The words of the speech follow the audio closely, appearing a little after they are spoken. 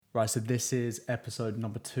Right, so this is episode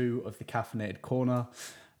number 2 of the Caffeinated Corner.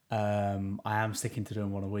 I am sticking to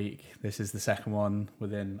doing one a week. This is the second one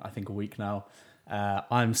within, I think, a week now.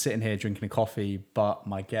 I'm sitting here drinking a coffee, but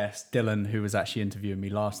my guest, Dylan, who was actually interviewing me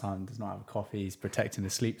last time, does not have a coffee. He's protecting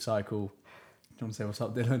his sleep cycle. Do you want to say what's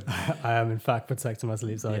up, Dylan? I am, in fact, protecting my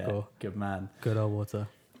sleep cycle. Yeah, good man. Good old water.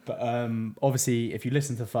 But obviously, if you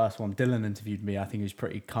listen to the first one, Dylan interviewed me. I think he was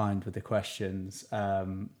pretty kind with the questions.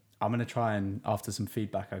 I'm going to try and, after some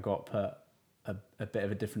feedback I got, put a bit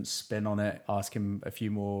of a different spin on it, ask him a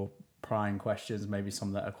few more prying questions, maybe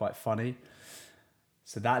some that are quite funny.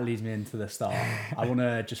 So that leads me into the start. I want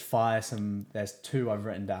to just fire some, there's 2 I've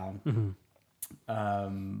written down.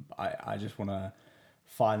 Mm-hmm. I just want to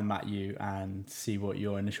fire them at you and see what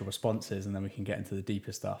your initial response is, and then we can get into the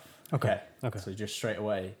deeper stuff. Okay. So just straight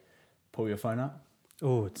away, pull your phone out.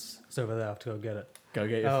 Oh, it's over there. I have to go get it. Go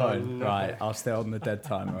get your phone. No. Right, I'll stay on the dead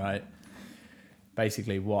time, right?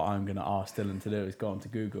 Basically, what I'm going to ask Dylan to do is go onto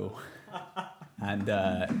Google and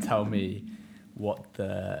tell me what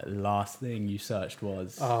the last thing you searched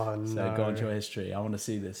was. Oh, no. So go onto your history. I want to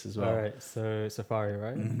see this as well. All right, so Safari,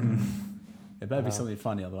 right? Mm-hmm. It better be something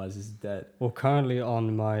funny, otherwise this is dead. Well, currently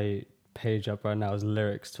on my page up right now is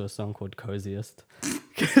lyrics to a song called Coziest.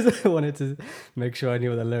 Because I wanted to make sure I knew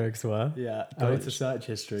what the lyrics were. Yeah, go to search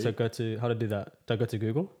history. So how to do that? Do I go to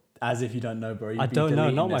Google? As if you don't know, bro. I don't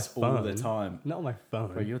know, not my phone. All the time. Not on my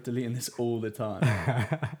phone. Bro, you're deleting this all the time.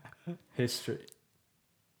 History.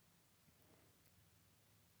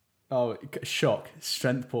 Oh, shock.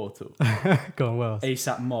 Strength portal. Going well.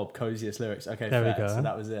 ASAP Mob, coziest lyrics. Okay, there fair. We go. So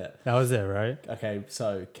that was it. That was it, right? Okay,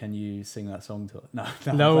 so can you sing that song to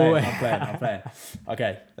us? No way. I'm playing.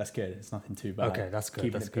 Okay, that's good. It's nothing too bad. Okay, that's good.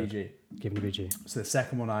 Keeping it PG. Keeping it PG. So the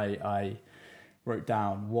second one I wrote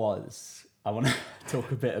down was, I want to talk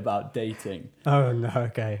a bit about dating. Oh, no.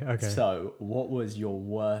 Okay. So what was your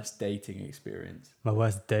worst dating experience? My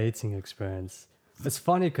worst dating experience. It's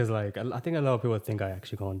funny because, like, I think a lot of people think I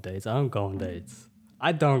actually go on dates. I don't go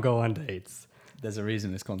on dates. There's a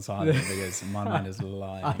reason it's gone silent because my mind is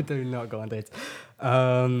lying. I do not go on dates.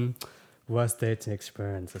 Worst dating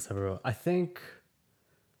experience. Let's have a roll. I think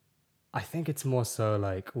it's more so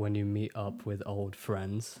like when you meet up with old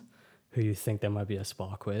friends who you think there might be a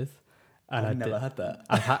spark with. And I've never had that.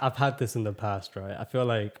 I've had this in the past, right? I feel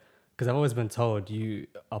like, because I've always been told you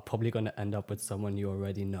are probably going to end up with someone you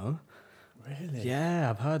already know. Really? Yeah,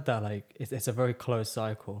 I've heard that. Like, it's a very close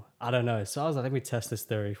cycle. I don't know. So I was like, let me test this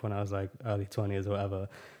theory when I was like early 20s or whatever.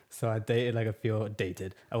 So I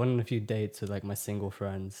I went on a few dates with like my single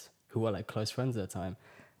friends who were like close friends at the time.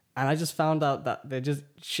 And I just found out that they're just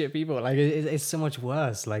shit people. Like, it's so much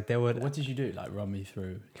worse. Like, What did you do? Like, run me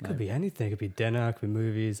through. It could be anything. It could be dinner, it could be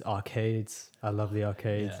movies, arcades. I love the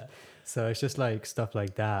arcades. Yeah. So it's just like stuff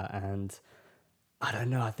like that. And I don't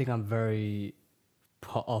know. I think I'm very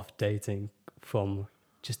put off dating from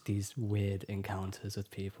just these weird encounters with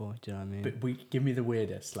people. Do you know what I mean? But give me the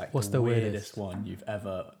weirdest. Like, what's the weirdest one you've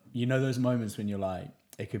ever... You know those moments when you're like,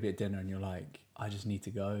 it could be at dinner and you're like, I just need to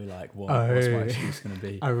go. Like, what's my excuse going to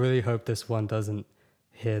be? I really hope this one doesn't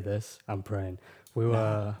hear this. I'm praying. We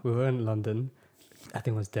were in London. I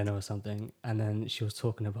think it was dinner or something. And then she was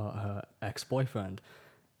talking about her ex-boyfriend.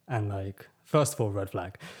 And like, first of all, red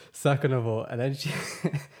flag. Second of all, and then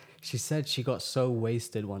she said she got so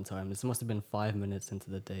wasted one time. This must have been 5 minutes into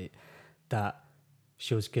the date that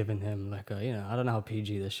she was giving him like I don't know how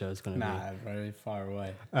PG this show is going to be. Nah, very far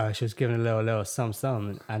away. She was giving a little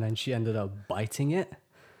some, and then she ended up biting it.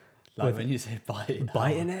 Like when you say bite.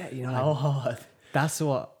 Biting it, how hard? That's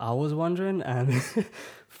what I was wondering. And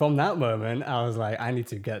from that moment, I was like, I need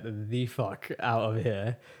to get the fuck out of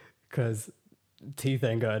here because teeth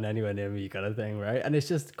ain't going anywhere near me kind of thing, right? And it's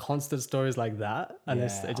just constant stories like that. And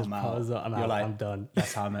it just piles up. I'm done.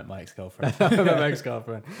 That's how I met my ex-girlfriend. My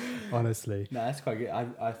ex-girlfriend, honestly. No, that's quite good.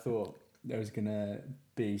 I thought there was going to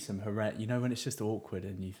be some horrendous... You know when it's just awkward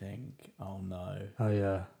and you think, oh no. Oh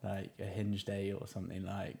yeah. Like a Hinge date or something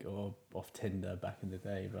like, or off Tinder back in the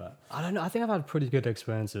day, but... I don't know. I think I've had pretty good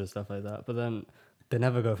experiences with stuff like that, but then they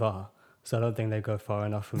never go far. So I don't think they go far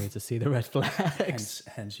enough for me to see the red flags.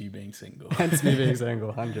 Hence you being single. Hence me being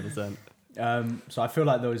single, 100%. So I feel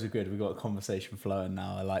like those are good. We've got a conversation flowing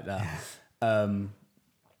now. I like that.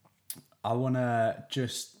 I want to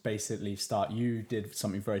just basically start. You did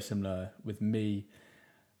something very similar with me.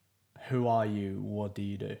 Who are you? What do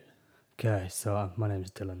you do? Okay, so my name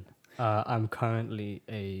is Dylan. I'm currently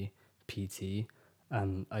a PT.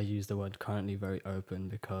 I use the word currently very open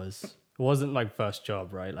because... It wasn't like first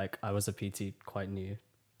job, right? Like I was a PT quite new,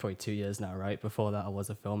 probably 2 years now, right? Before that, I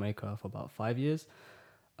was a filmmaker for about 5 years.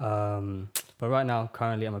 But right now,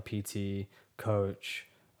 currently, I'm a PT coach.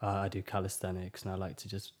 I do calisthenics, and I like to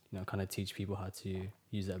just kind of teach people how to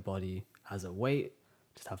use their body as a weight,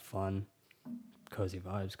 just have fun, cozy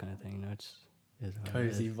vibes kind of thing. It's is what it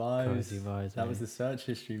Cozy is. vibes. Cozy vibes. That was the mate. search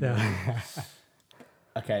history, man.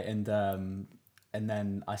 Okay, and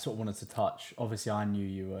then I sort of wanted to touch. Obviously, I knew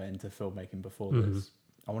you were into filmmaking before this.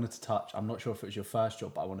 I wanted to touch. I'm not sure if it was your first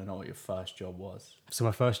job, but I want to know what your first job was. So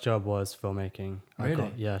my first job was filmmaking. I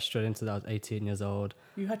Really? got straight into that. I was 18 years old.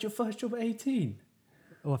 You had your first job at 18.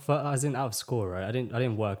 Well, I was in out of school, right? I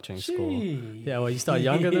didn't work during school. Gee. Yeah, well, you started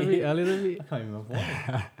younger than me, earlier than me. I can't even remember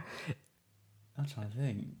what. I'm trying to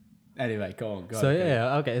think. Anyway, go on. So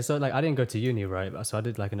yeah, okay. So like, I didn't go to uni, right? So I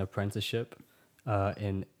did like an apprenticeship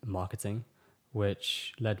in marketing,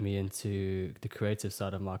 which led me into the creative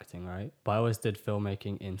side of marketing, right? But I always did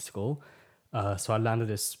filmmaking in school. So I landed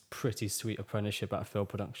this pretty sweet apprenticeship at a film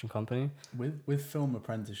production company. With film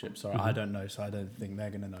apprenticeship, sorry, I don't know, so I don't think they're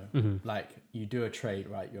gonna know. Like, you do a trade,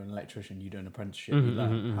 right? You're an electrician. You do an apprenticeship. You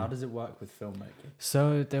learn. How does it work with filmmaking?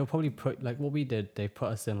 So they'll probably put like what we did. They put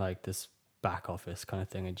us in like this back office kind of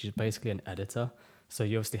thing, and you're basically an editor. So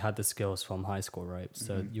you obviously had the skills from high school, right?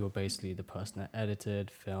 So you were basically the person that edited,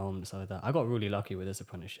 filmed, stuff like that. I got really lucky with this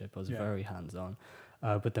apprenticeship. I was very hands-on.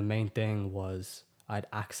 But the main thing was I had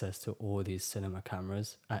access to all these cinema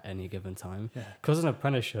cameras at any given time. Yeah. Because it was an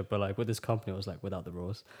apprenticeship, but like with this company, it was like without the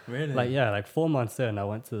rules. Really? Like, yeah, like 4 months in, I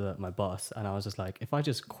went to my boss and I was just like, if I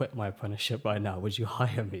just quit my apprenticeship right now, would you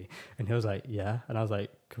hire me? And he was like, yeah. And I was like,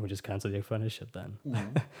 can we just cancel the apprenticeship then?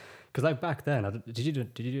 Because like back then, did you do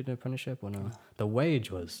an apprenticeship or no? The wage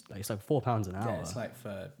was like, it's like £4 an hour. Yeah, it's like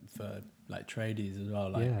for like tradies as well.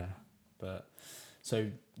 Like, yeah. But so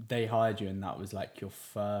they hired you, and that was like your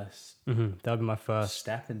first That would be my first.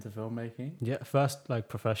 step into filmmaking. Yeah, first like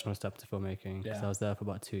professional step to filmmaking. Yeah. So I was there for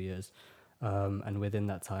about 2 years. And within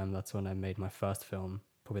that time, that's when I made my first film,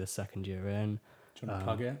 probably the second year in. Do you want to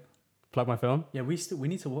plug it? Plug my film? Yeah, we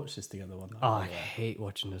need to watch this together one night. Oh, I hate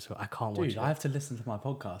watching this film. I can't watch Dude, it. I have to listen to my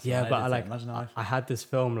podcast. Yeah, and but edit it. Imagine how I had this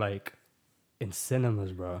film like in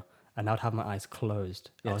cinemas, bro, and I'd have my eyes closed.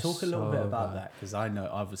 Yeah, I was talk a little bit so about bad. that, because I know,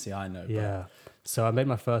 obviously I know. Yeah. So I made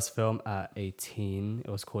my first film at 18.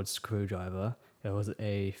 It was called Screwdriver. It was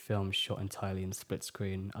a film shot entirely in split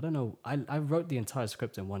screen. I don't know. I wrote the entire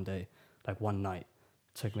script in one day, like one night.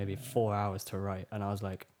 It took maybe 4 hours to write. And I was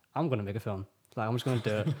like, I'm going to make a film. Like, I'm just going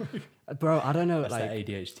to do it. Bro, I don't know. That's like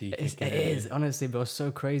the ADHD. it is, honestly, but it was so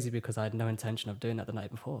crazy because I had no intention of doing that the night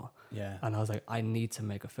before. Yeah. And I was like, I need to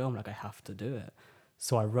make a film. Like, I have to do it.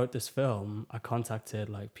 So I wrote this film. I contacted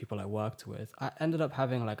like people I worked with. I ended up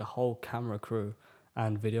having like a whole camera crew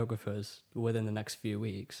and videographers within the next few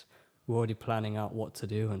weeks. We're already planning out what to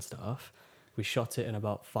do and stuff. We shot it in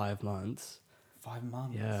about 5 months. 5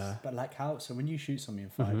 months. Yeah. But like how? So when you shoot something in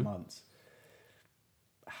 5 months,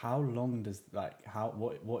 how long does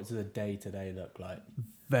what does a day to day look like?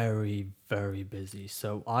 Very, very busy.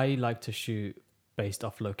 So I like to shoot based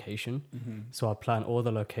off location. So I plan all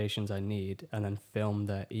the locations I need and then film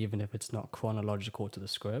there, even if it's not chronological to the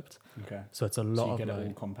script. Okay. So it's a lot So you of get it like,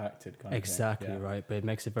 all compacted, kind exactly of thing. right. But it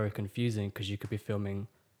makes it very confusing because you could be filming.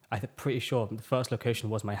 Pretty sure the first location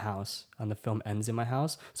was my house, and the film ends in my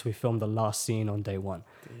house. So we filmed the last scene on day one.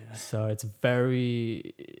 Yeah. So it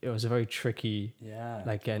was a very tricky. Yeah.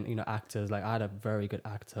 Like, and actors. Like, I had a very good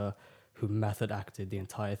actor who method acted the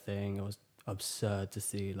entire thing. It was absurd to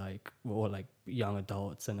see, like, we're all like young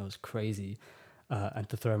adults, and it was crazy. And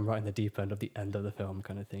to throw him right in the deep end of the end of the film,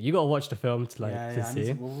 kind of thing. You gotta watch the film to to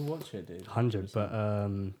see. We'll watch it, dude. 100.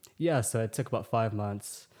 But yeah, so it took about 5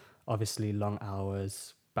 months. Obviously, long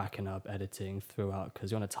hours, backing up, editing throughout, because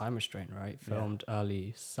you're on a time restraint, right? Filmed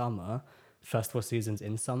early summer, festival season's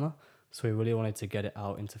in summer, so we really wanted to get it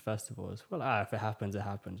out into festivals. Well, if it happens, it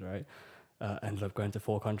happens, right? Ended up going to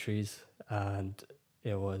 4 countries, and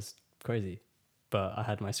it was crazy. But I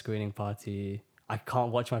had my screening party. I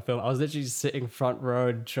can't watch my film. I was literally sitting front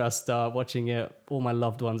row, dressed up, watching it, all my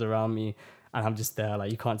loved ones around me. And I'm just there,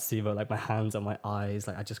 like, you can't see, but like my hands on my eyes,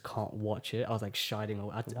 like I just can't watch it. I was like shining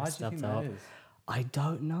away. Why do you think out. that is? I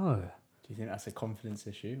don't know. Do you think that's a confidence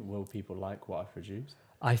issue? Will people like what I produce?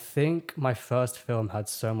 I think my first film had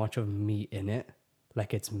so much of me in it.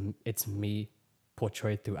 Like, it's me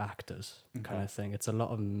portrayed through actors kind of thing. It's a lot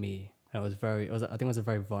of me. And I think it was a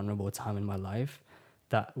very vulnerable time in my life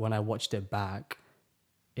that when I watched it back,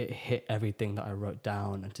 it hit everything that I wrote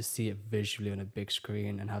down, and to see it visually on a big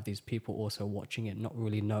screen and have these people also watching it not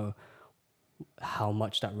really know how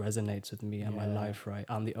much that resonates with me and my life, right?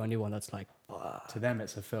 I'm the only one that's like, to them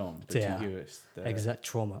it's a film, but Yeah. to you it's the... exact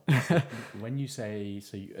trauma. When you say,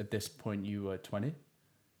 so at this point you were 20?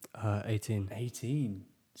 18. 18.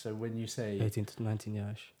 So when you say 18 to 19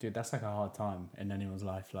 years. dude, that's like a hard time in anyone's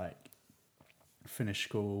life. Like, finish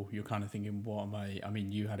school, you're kind of thinking, what am I? I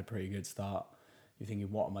mean, you had a pretty good start. You're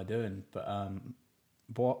thinking, what am I doing? But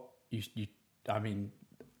what you I mean,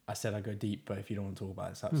 I said I go deep, but if you don't want to talk about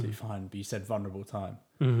it, it's absolutely fine. But you said vulnerable time.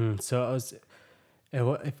 So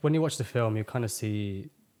when you watch the film, you kind of see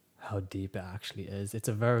how deep it actually is. It's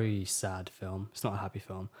a very sad film. It's not a happy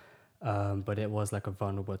film, but it was like a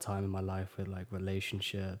vulnerable time in my life with like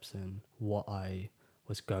relationships and what I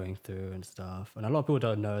was going through and stuff. And a lot of people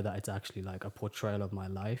don't know that it's actually like a portrayal of my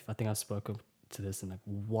life. I think I've spoken to this in like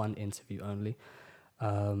one interview only,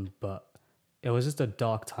 but it was just a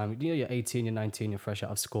dark time. You know, you're 18, you're 19, you're fresh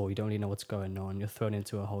out of school. You don't really know what's going on. You're thrown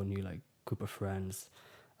into a whole new like group of friends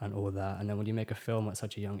and all that. And then when you make a film at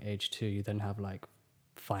such a young age too, you then have like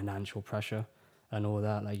financial pressure and all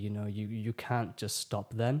that. Like, you know, you can't just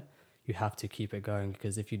stop then. You have to keep it going,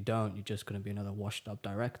 because if you don't, you're just going to be another washed up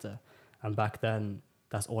director. And back then,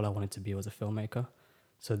 that's all I wanted to be, was a filmmaker.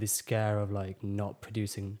 So the scare of like not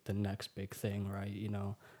producing the next big thing, right? You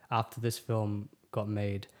know, after this film got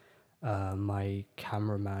made, my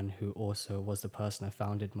cameraman, who also was the person I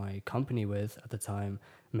founded my company with at the time,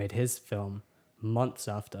 made his film months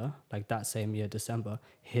after, like that same year, December.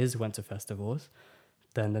 His went to festivals.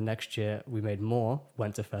 Then the next year we made more,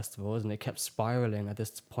 went to festivals, and it kept spiraling at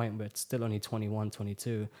this point where it's still only 21,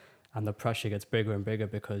 22, and the pressure gets bigger and bigger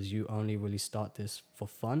because you only really start this for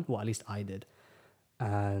fun. Well, at least I did.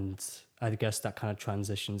 And I guess that kind of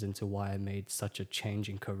transitions into why I made such a change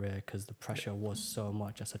in career, because the pressure was so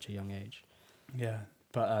much at such a young age. Yeah,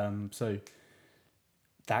 but so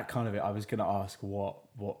that kind of it. I was gonna ask what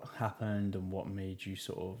happened and what made you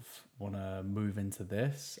sort of want to move into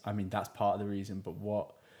this. I mean, that's part of the reason, but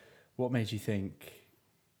what made you think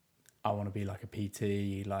I want to be like a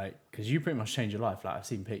PT? Like, because you pretty much changed your life. Like, I've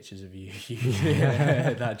seen pictures of you,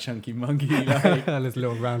 that chunky monkey, like This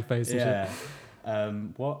little round face. yeah.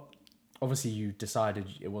 What? Obviously, you decided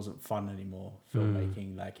it wasn't fun anymore.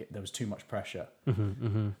 Filmmaking, like there was too much pressure.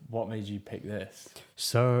 What made you pick this?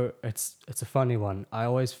 So it's a funny one. I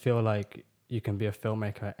always feel like you can be a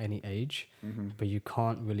filmmaker at any age, but you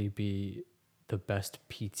can't really be the best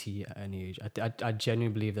PT at any age. I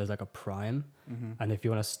genuinely believe there's like a prime, and if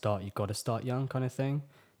you want to start, you got to start young, kind of thing.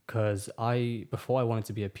 Because before I wanted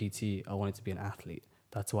to be a PT, I wanted to be an athlete.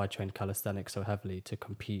 That's why I trained calisthenics so heavily, to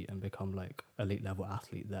compete and become like elite level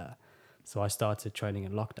athlete there. So I started training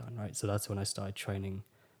in lockdown, right? So that's when I started training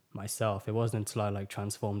myself. It wasn't until I like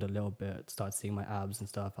transformed a little bit, started seeing my abs and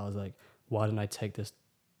stuff, I was like, why didn't I take this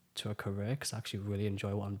to a career? Because I actually really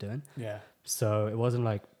enjoy what I'm doing. Yeah. So it wasn't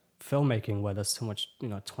like filmmaking where there's so much,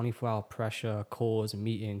 24-hour pressure, calls,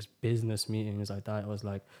 meetings, business meetings like that. It was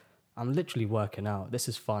like, I'm literally working out. This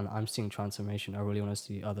is fun. I'm seeing transformation. I really want to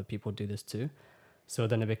see other people do this too. So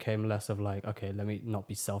then it became less of like, okay, let me not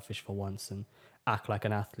be selfish for once and act like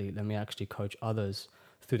an athlete. Let me actually coach others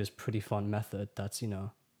through this pretty fun method that's,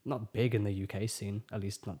 not big in the UK scene, at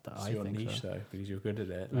least not that It's I your think niche so. though, because you're good at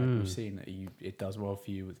it. Like we've seen that it does well for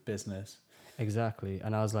you with business. Exactly.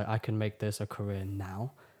 And I was like, I can make this a career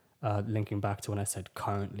now. Linking back to when I said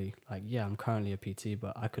currently, like, yeah, I'm currently a PT,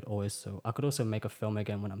 but I could also make a film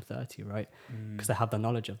again when I'm 30, right? Because I have the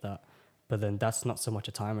knowledge of that. But then that's not so much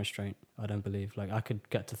a time restraint, I don't believe. Like, I could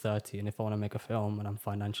get to 30, and if I want to make a film and I'm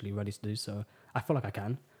financially ready to do so, I feel like I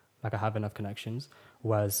can. Like, I have enough connections.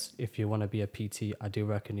 Whereas if you want to be a PT, I do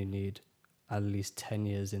reckon you need at least 10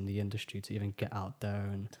 years in the industry to even get out there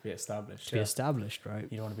and To be established. be established, right?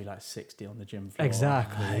 You don't want to be like 60 on the gym floor.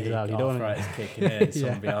 Exactly, Like, exactly. You don't wanna- arthritis kicking in,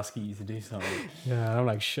 someone Yeah. be asking you to do something. Yeah, I'm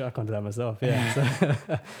like, shit, I can't do that myself. Yeah.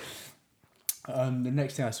 So, The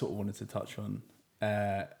next thing I sort of wanted to touch on,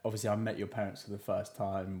 obviously I met your parents for the first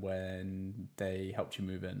time when they helped you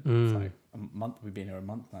move in. It's like a month. We've been here a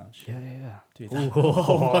month now. Shit. yeah. Dude, Ooh,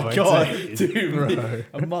 oh my god, dude, dude, bro.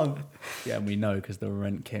 a month. Yeah, and we know because the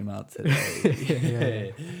rent came out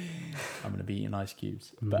today. I'm gonna be eating ice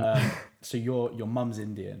cubes. But so your mum's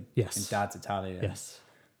Indian, Yes. and dad's Italian. Yes.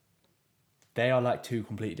 They are like two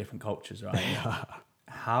completely different cultures, right?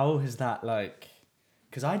 How is that like?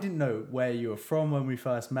 Because I didn't know where you were from when we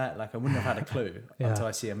first met. Like, I wouldn't have had a clue until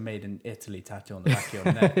I see a "Made in Italy" tattoo on the back of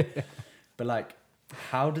your neck. But like,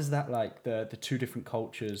 how does that like the two different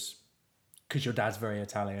cultures? Because your dad's very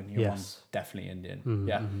Italian, your mum's definitely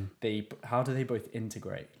Indian. How do they both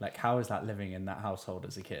integrate? Like, how is that living in that household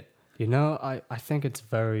as a kid? I think it's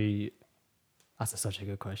very... That's such a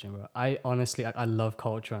good question, bro. I honestly, I love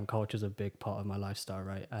culture, and culture is a big part of my lifestyle,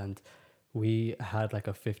 right? And we had like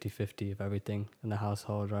a 50-50 of everything in the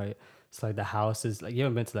household, right? It's like the house is like, you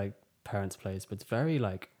haven't been to like parents' place, but it's very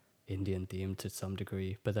like Indian themed to some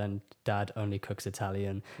degree, but then dad only cooks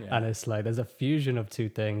Italian. Yeah. And it's like there's a fusion of two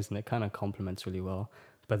things and it kind of complements really well.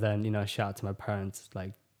 But then, you know, shout out to my parents,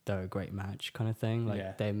 like they're a great match kind of thing. Like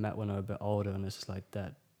Yeah. they met when they were a bit older and it's just like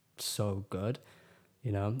they're so good,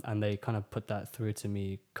 you know, and they kind of put that through to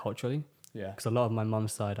me culturally. Yeah. Because a lot of my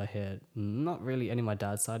mum's side I hear, not really any of my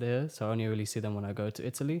dad's side I hear, so I only really see them when I go to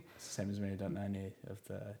Italy. It's the same as me. I don't know any of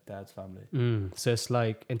the dad's family. So it's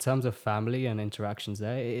like, in terms of family and interactions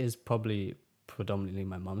there, it is probably predominantly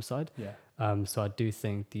my mum's side. Yeah. So I do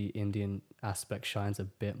think the Indian aspect shines a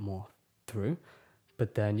bit more through.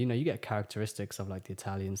 But then, you know, you get characteristics of like the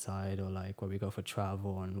Italian side or like where we go for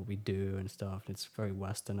travel and what we do and stuff. It's very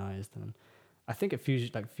westernized. And I think it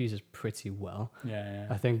fuses pretty well. Yeah.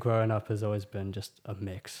 I think growing up has always been just a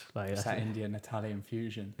mix. Like It's that Indian Italian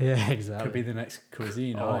fusion. Yeah, exactly. Could be the next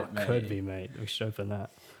cuisine. Oh, right, mate? could be, mate. We should open that.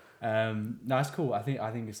 No, it's cool. I think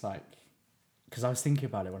it's like, because I was thinking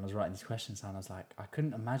about it when I was writing these questions down. I was like, I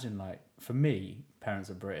couldn't imagine, like, for me, parents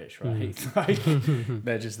are British, right? Like,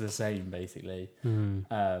 they're just the same, basically.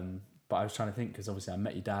 But I was trying to think, because obviously I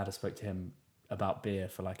met your dad. I spoke to him about beer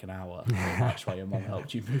for like an hour. That's why your mum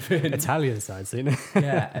helped you move in. Italian side, so you know.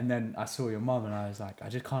 Yeah, and then I saw your mum, and I was like, I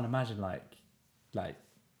just can't imagine like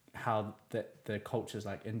how the cultures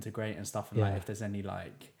like integrate and stuff, and like if there's any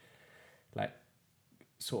like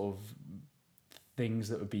sort of things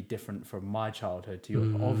that would be different from my childhood to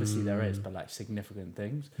yours. Obviously there is, but like significant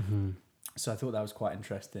things. So I thought that was quite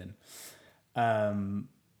interesting.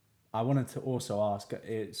 I wanted to also ask,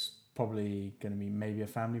 it's probably going to be maybe a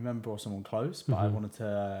family member or someone close, but I wanted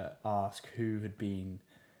to ask who had been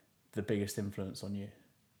the biggest influence on you.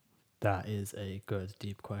 That is a good,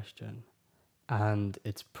 deep question. And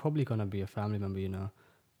it's probably going to be a family member, you know.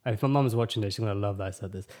 And if my mum's watching this, she's going to love that I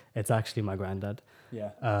said this. It's actually my granddad.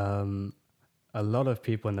 Yeah. A lot of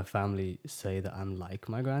people in the family say that I'm like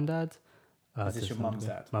my granddad. Is this your mum's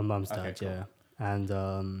dad? My mum's Okay, dad, cool. yeah.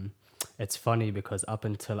 And it's funny because up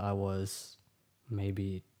until I was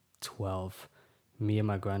maybe 12, me and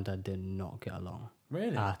my granddad did not get along.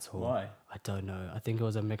 Really? At all. Why? I don't know. I think it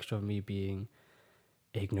was a mixture of me being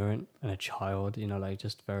ignorant and a child, you know, like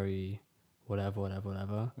just very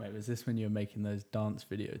whatever. Wait, was this when you were making those dance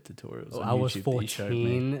video tutorials? Oh, on I was YouTube that you showed me?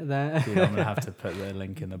 14 then. Dude, I'm gonna have to put the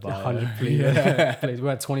link in the bio. 100, please. Yeah. Please.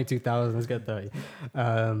 We're at 22,000. Let's get 30.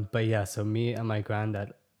 But yeah, so me and my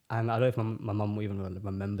granddad, and I don't know if my mum will even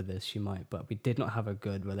remember this. She might, but we did not have a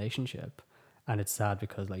good relationship, and it's sad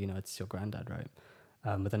because, like, you know, it's your granddad, right?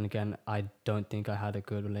 But then again, I don't think I had a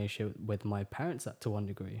good relationship with my parents to one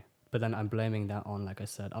degree. But then I'm blaming that on, like I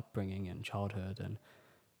said, upbringing and childhood and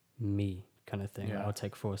me kind of thing. Yeah. I'll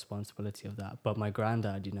take full responsibility of that. But my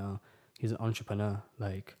granddad, you know, he's an entrepreneur.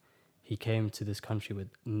 Like, he came to this country with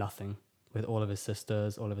nothing, with all of his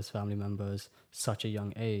sisters, all of his family members, such a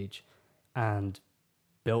young age, and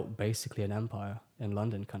built basically an empire in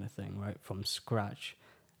London kind of thing, right? From scratch.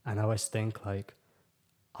 And I always think, like,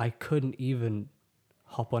 I couldn't even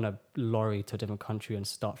hop on a lorry to a different country and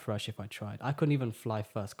start fresh if I tried. I couldn't even fly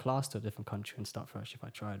first class to a different country and start fresh if I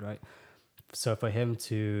tried, right? So for him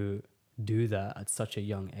to do that at such a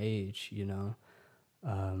young age, you know,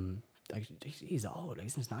 like, he's old, like,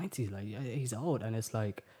 he's in his 90s, like, he's old. And it's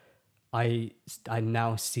like, I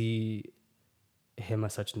now see him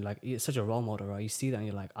as such, like, he's such a role model, right? You see that and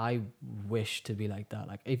you're like, I wish to be like that.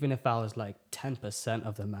 Like, even if I was like 10%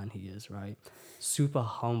 of the man he is, right? Super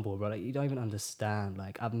humble, bro. Like, you don't even understand.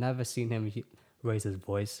 Like, I've never seen him raise his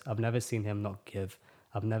voice. I've never seen him not give.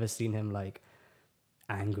 I've never seen him like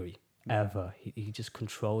angry ever. He just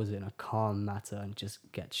controls it in a calm manner and just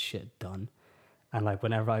gets shit done. And like,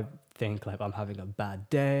 whenever I think like I'm having a bad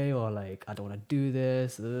day or like I don't want to do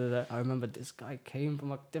this, I remember this guy came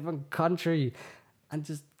from a different country and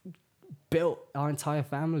just built our entire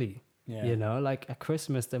family. Yeah. You know, like at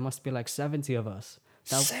Christmas there must be like 70 of us.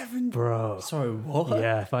 7? Bro. Sorry, what?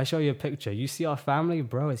 Yeah, if I show you a picture, you see our family,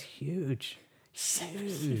 bro, it's huge.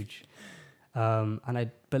 Huge. And I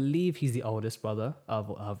believe he's the oldest brother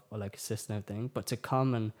of like a sister and everything. But to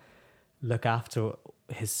come and look after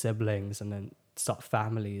his siblings and then start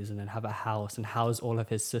families and then have a house and house all of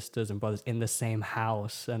his sisters and brothers in the same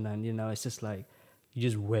house, and then, you know, it's just like you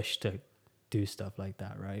just wish to do stuff like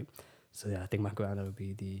that, right? So yeah, I think my granddad would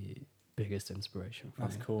be the biggest inspiration for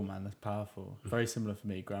That's me. cool, man. That's powerful. Very similar for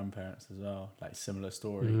me, grandparents as well. Like, similar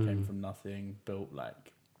story. Came from nothing, built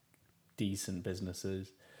like decent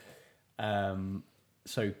businesses.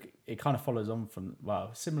 So it kind of follows on from,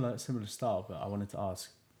 well, similar style. But I wanted to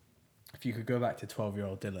ask if you could go back to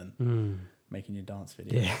 12-year-old Dylan making your dance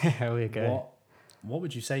video. Yeah, here we go. What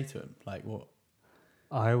would you say to him? Like, what?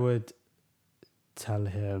 I would tell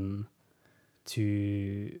him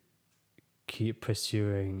to keep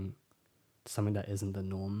pursuing something that isn't the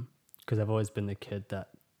norm, because I've always been the kid that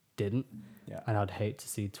didn't, and I'd hate to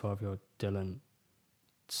see 12-year-old Dylan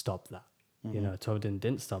stop that. You know, 12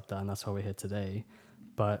 didn't stop that, and that's why we're here today.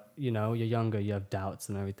 But, you know, you're younger, you have doubts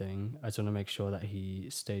and everything. I just want to make sure that he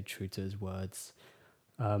stayed true to his words.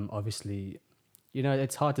 Obviously, you know,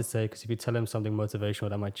 it's hard to say, because if you tell him something motivational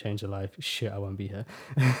that might change your life, shit, I won't be here.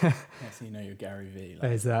 So you know you're Gary V.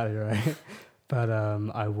 Like. Exactly, right? But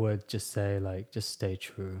I would just say, like, just stay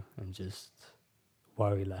true and just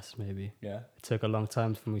worry less, maybe. Yeah. It took a long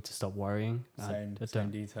time for me to stop worrying. Same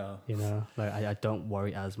detail. You know, like I don't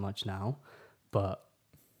worry as much now, but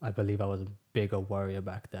I believe I was a bigger worrier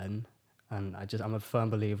back then. And I'm a firm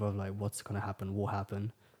believer of like, what's going to happen will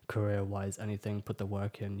happen. Career-wise, anything, put the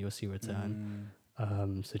work in, you'll see return.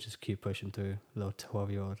 So just keep pushing through, little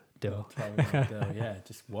 12-year-old Dill. Yeah,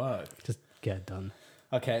 just work. Just get it done.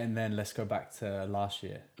 Okay, and then let's go back to last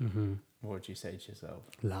year. Mm-hmm. What would you say to yourself?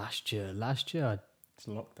 Last year, it's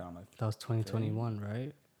lockdown. That was 2021,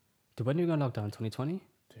 right? When did we go on lockdown? 2020?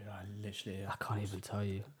 Dude, I can't even tell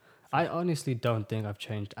you. I honestly don't think I've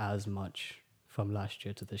changed as much from last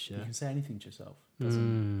year to this year. You can say anything to yourself.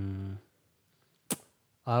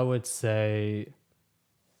 I would say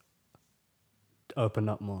open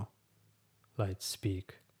up more. Like,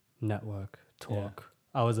 speak, network, talk.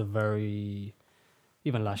 Yeah.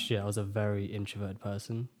 Even last year, I was a very introverted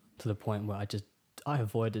person, to the point where I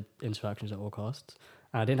avoided interactions at all costs.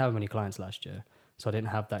 And I didn't have many clients last year. So I didn't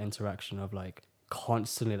have that interaction of like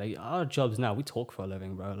constantly, like, our jobs now, we talk for a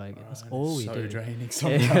living, bro. Like, that's all we do. So draining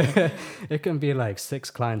sometimes. It can be like 6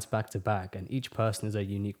 clients back to back, and each person is a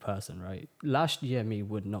unique person, right? Last year, me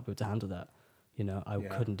would not be able to handle that. You know, I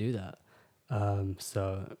couldn't do that.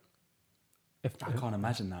 So I can't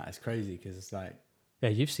imagine that. It's crazy, because it's like... Yeah,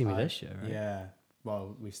 you've seen me this year, right? Yeah.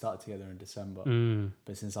 Well, we started together in December.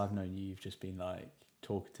 But since I've known you, you've just been like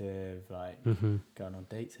talkative, like going on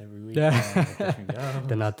dates every week.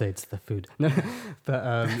 They're not dates, the food. No,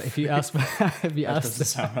 but if you ask, that doesn't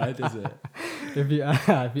sound right, does it?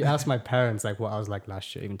 if you ask my parents like what I was like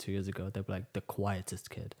last year, even 2 years ago, they'd be like the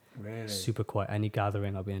quietest kid. Really? Super quiet. Any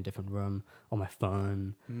gathering, I'll be in a different room on my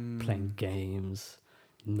phone, playing games,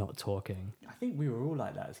 not talking. I think we were all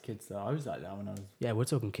like that as kids, though. I was like that when I was... Yeah, we're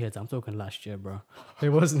talking kids. I'm talking last year, bro.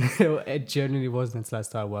 It genuinely wasn't until I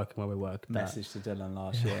started working where we work. Message to Dylan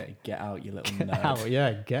last year: get out, you little nerd. Get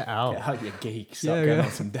out, get out. Get out, you geek. Stop going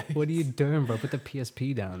on some dates. What are you doing, bro? Put the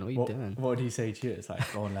PSP down. What are you doing? What did he say to you? It's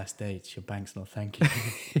like, go on less dates. Your bank's not thanking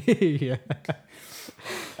you.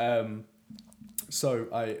 Yeah. So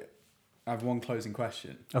I have one closing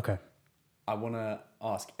question. Okay. I want to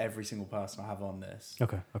ask every single person I have on this.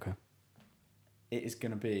 Okay. It is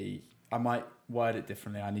going to be... I might word it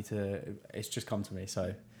differently. It's just come to me.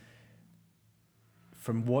 So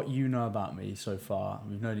from what you know about me so far,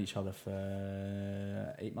 we've known each other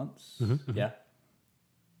for 8 months. Mm-hmm. Yeah.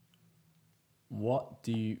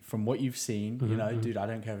 From what you've seen, you know, dude, I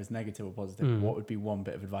don't care if it's negative or positive. What would be one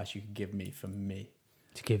bit of advice you could give me for me?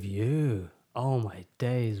 To give you? Oh my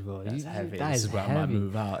days, bro. That's heavy. This is where I might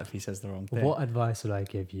move out if he says the wrong thing. What advice would I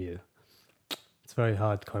give you? It's very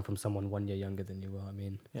hard coming from someone 1 year younger than you. Well, I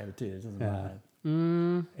mean, yeah, but dude, it doesn't matter.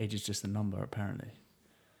 Age is just a number, apparently.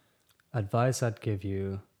 Advice I'd give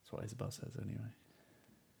you. That's what Isabel says, anyway.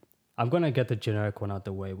 I'm gonna get the generic one out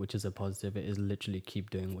the way, which is a positive. It is literally keep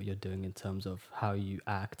doing what you're doing in terms of how you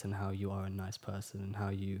act and how you are a nice person and how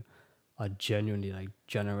you are genuinely like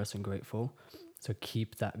generous and grateful. So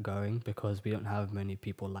keep that going, because we don't have many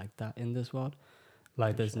people like that in this world.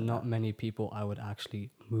 Like, there's not many people I would actually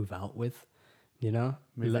move out with, you know?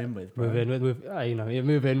 Move in with, bro. You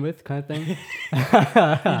move in with kind of thing.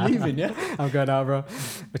 You're leaving, yeah? I'm going out, bro.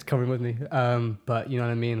 It's coming with me. But you know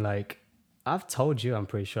what I mean? Like, I've told you, I'm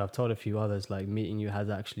pretty sure, I've told a few others, like, meeting you has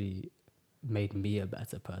actually made me a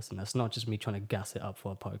better person. That's not just me trying to gas it up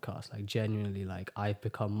for a podcast. Like, genuinely, like, I've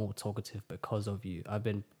become more talkative because of you. I've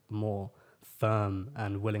been more firm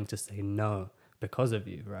and willing to say no because of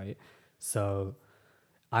you, right? So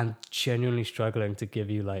I'm genuinely struggling to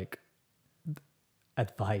give you like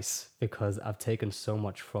advice, because I've taken so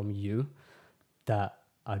much from you that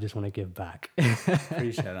I just want to give back.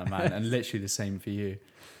 Appreciate that, man. And literally the same for you.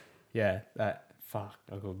 Yeah, I got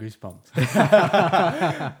goosebumps.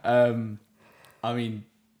 I mean,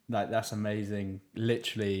 like, that's amazing.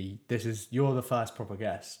 Literally, you're the first proper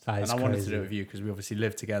guest. And I wanted to do it with you because we obviously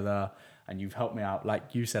live together and you've helped me out.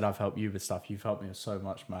 Like you said, I've helped you with stuff. You've helped me with so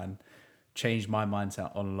much, man. changed my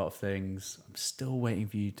mindset on a lot of things. I'm still waiting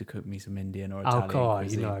for you to cook me some Indian or Oh, Italian God,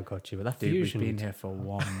 cuisine. you know I got you. But that Dude, fusion. we've been here for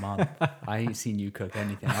 1 month. I ain't seen you cook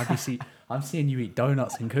anything. I'm seeing you eat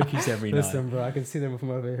donuts and cookies every Listen, night. bro, I can see them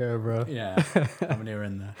from over here, bro. Yeah, how many are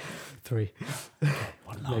in there? 3.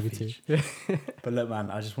 One Maybe laugh 2. each. But look, man,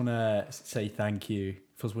 I just want to say thank you.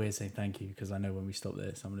 Feels weird saying thank you because I know when we stop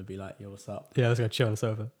this, I'm going to be like, yo, what's up? Yeah, let's go chill on the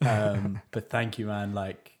sofa. But thank you, man.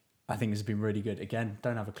 Like, I think it's been really good. Again,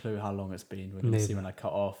 don't have a clue how long it's been. We're going to see when I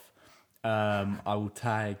cut off. I will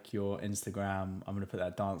tag your Instagram. I'm going to put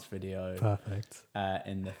that dance video Perfect.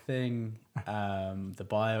 in the thing, the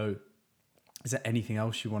bio. Is there anything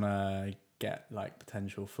else you want to get like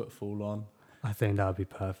potential footfall on? I think that would be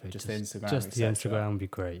perfect. Just the Instagram, Just the etc. Instagram would be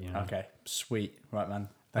great, you know. Okay, sweet. Right, man.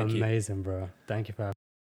 Thank you. Amazing, bro. Thank you for having me.